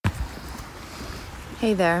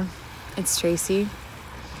Hey there, it's Tracy.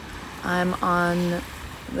 I'm on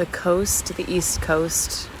the coast, the East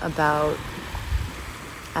Coast, about,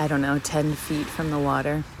 10 feet from the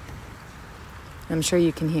water. I'm sure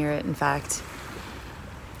you can hear it, in fact.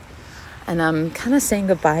 And I'm kind of saying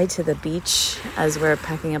goodbye to the beach as we're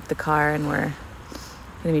packing up the car, and we're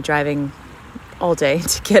going to be driving all day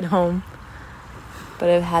to get home. But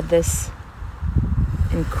I've had this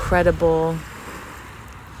incredible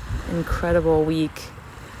week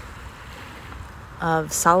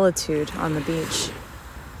of solitude on the beach.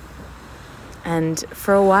 And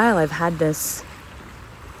for a while I've had this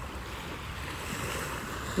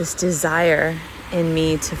desire in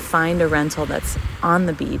me to find a rental that's on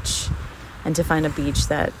the beach and to find a beach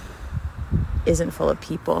that isn't full of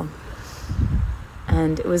people.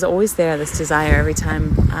 And it was always there, this desire, every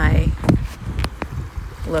time I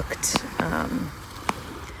looked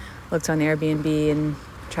on Airbnb and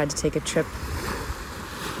tried to take a trip.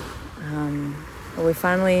 But we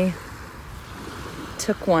finally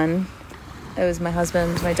took one. It was my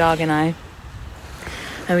husband, my dog, and I.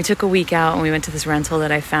 And we took a week out and we went to this rental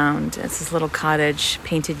that I found. It's this little cottage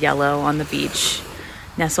painted yellow on the beach,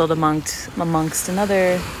 nestled amongst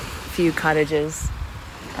another few cottages,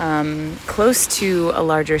 close to a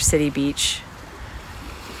larger city beach,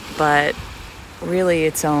 but really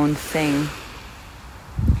its own thing.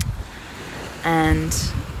 And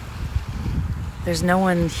there's no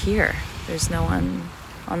one here. There's no one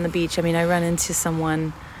on the beach. I mean, I run into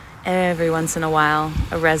someone every once in a while,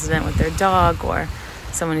 a resident with their dog or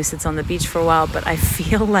someone who sits on the beach for a while, but I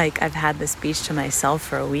feel like I've had this beach to myself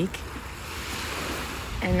for a week.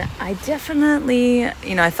 And I definitely,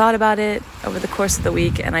 I thought about it over the course of the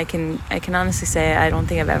week, and I can honestly say I don't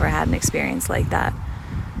think I've ever had an experience like that.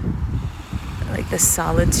 Like the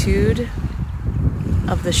solitude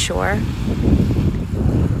of the shore.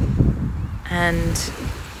 And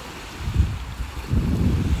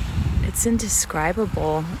it's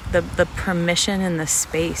indescribable, the permission in the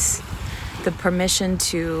space, the permission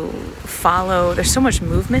to follow. There's so much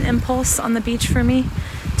movement impulse on the beach for me,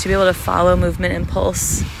 to be able to follow movement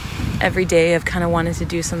impulse every day. I've kind of wanted to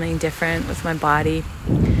do something different with my body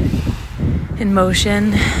in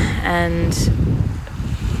motion, and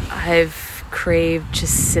I've craved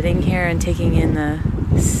just sitting here and taking in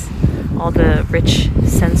all the rich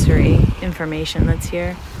sensory information that's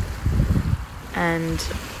here. And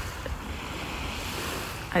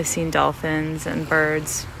I've seen dolphins and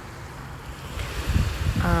birds.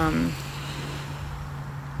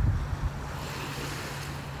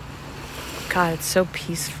 God, it's so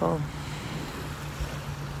peaceful.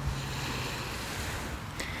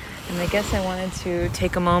 And I guess I wanted to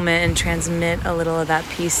take a moment and transmit a little of that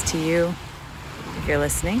peace to you, if you're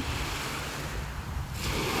listening.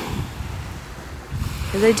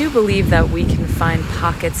 Because I do believe that we can find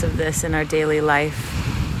pockets of this in our daily life.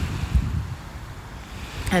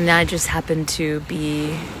 And I just happen to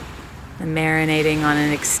be marinating on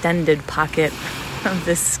an extended pocket of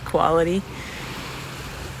this quality.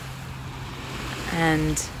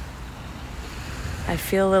 And I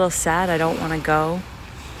feel a little sad. I don't want to go.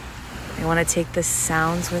 I want to take the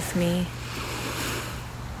sounds with me.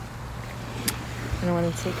 And I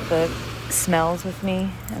want to take the smells with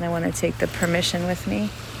me. And I want to take the permission with me.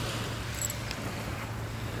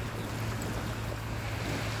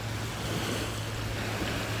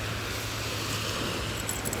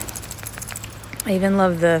 I even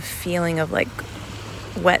love the feeling of like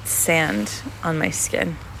wet sand on my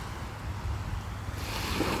skin.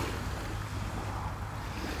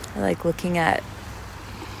 I like looking at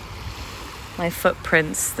my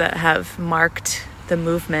footprints that have marked the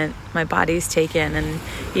movement my body's taken, and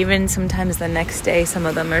even sometimes the next day some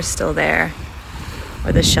of them are still there,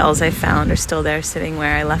 or the shells I found are still there sitting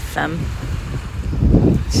where I left them.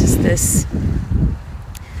 It's just this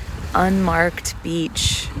unmarked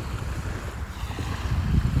beach.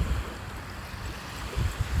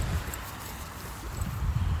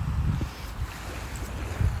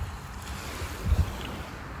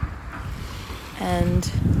 And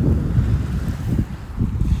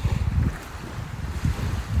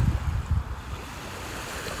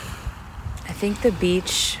I think the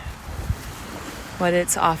beach, what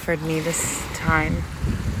it's offered me this time,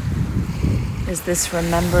 is this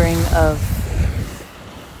remembering of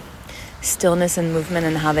stillness and movement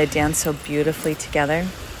and how they dance so beautifully together.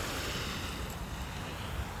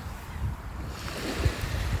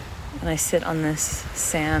 When I sit on this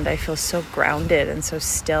sand, I feel so grounded and so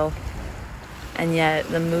still. And yet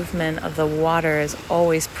the movement of the water is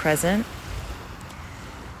always present.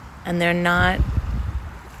 And they're not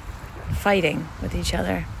fighting with each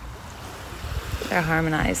other. They're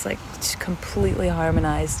harmonized, like completely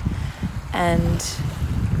harmonized. And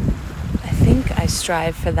I think I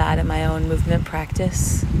strive for that in my own movement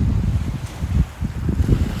practice.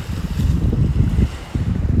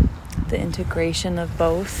 The integration of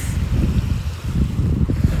both.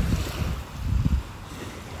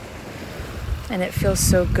 And it feels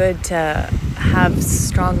so good to have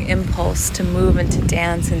strong impulse to move and to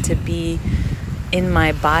dance and to be in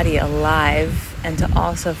my body alive, and to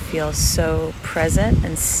also feel so present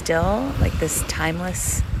and still, like this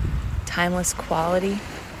timeless quality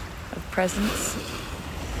of presence.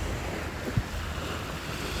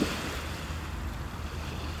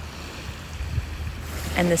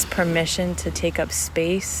 And this permission to take up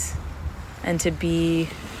space and to be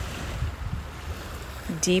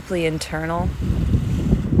deeply internal,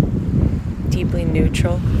 deeply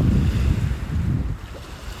neutral.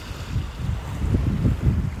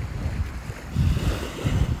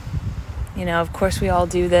 You know, of course we all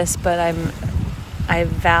do this, but I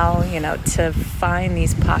vow, to find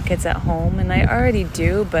these pockets at home, and I already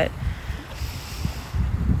do, but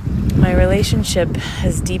my relationship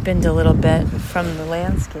has deepened a little bit from the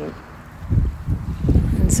landscape.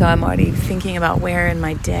 And so I'm already thinking about where in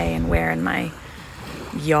my day and where in my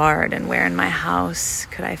yard and where in my house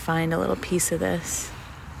could I find a little piece of this.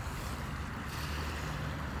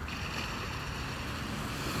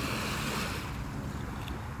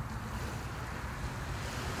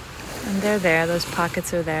 And they're there, those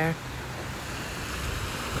pockets are there.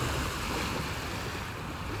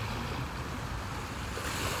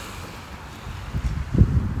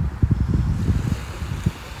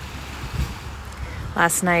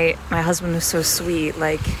 Last night, my husband was so sweet,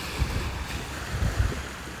 like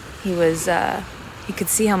he could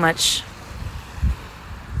see how much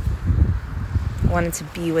I wanted to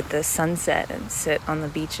be with the sunset and sit on the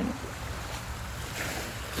beach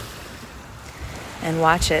and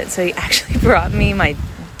watch it. So he actually brought me my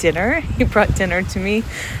dinner. He brought dinner to me,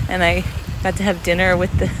 and I got to have dinner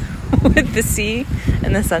with the sea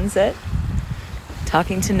and the sunset,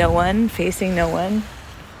 talking to no one, facing no one,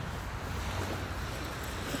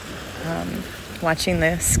 watching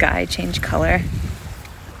the sky change color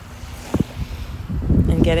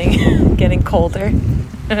and getting colder.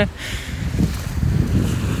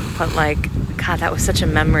 But like, God, that was such a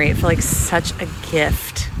memory. It felt like such a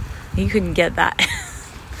gift. You couldn't get that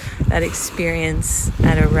that experience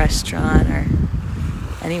at a restaurant or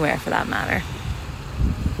anywhere for that matter.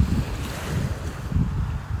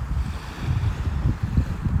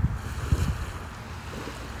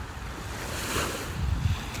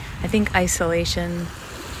 I think isolation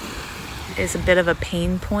is a bit of a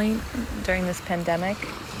pain point during this pandemic.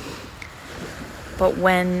 But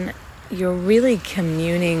when you're really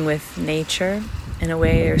communing with nature in a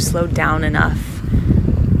way you're slowed down enough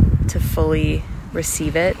to fully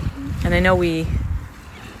receive it. And I know we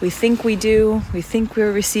think we do, we think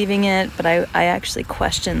we're receiving it, but I actually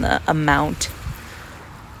question the amount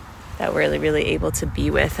that we're really able to be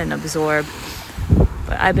with and absorb.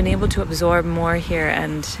 But I've been able to absorb more here,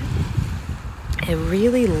 and it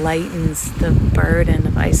really lightens the burden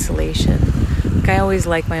of isolation. Like, I always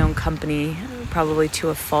like my own company, probably to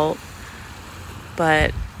a fault,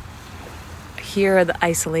 but here the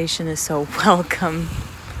isolation is so welcome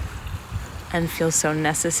and feels so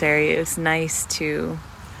necessary. It's nice to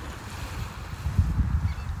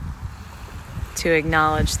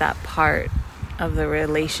acknowledge that part of the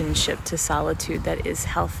relationship to solitude that is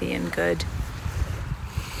healthy and good.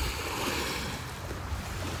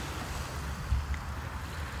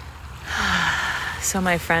 So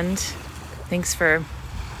my friend, thanks for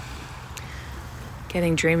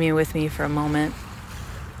getting dreamy with me for a moment.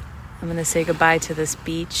 I'm going to say goodbye to this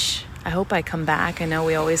beach. I hope I come back. I know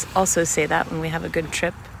we always also say that when we have a good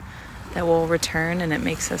trip, that we'll return, and it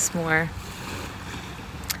makes us more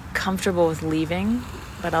comfortable with leaving.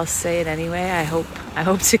 But I'll say it anyway. I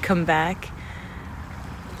hope to come back.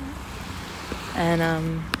 And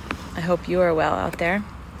I hope you are well out there.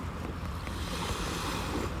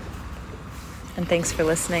 And thanks for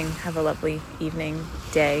listening. Have a lovely evening,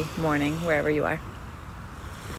 day, morning, wherever you are.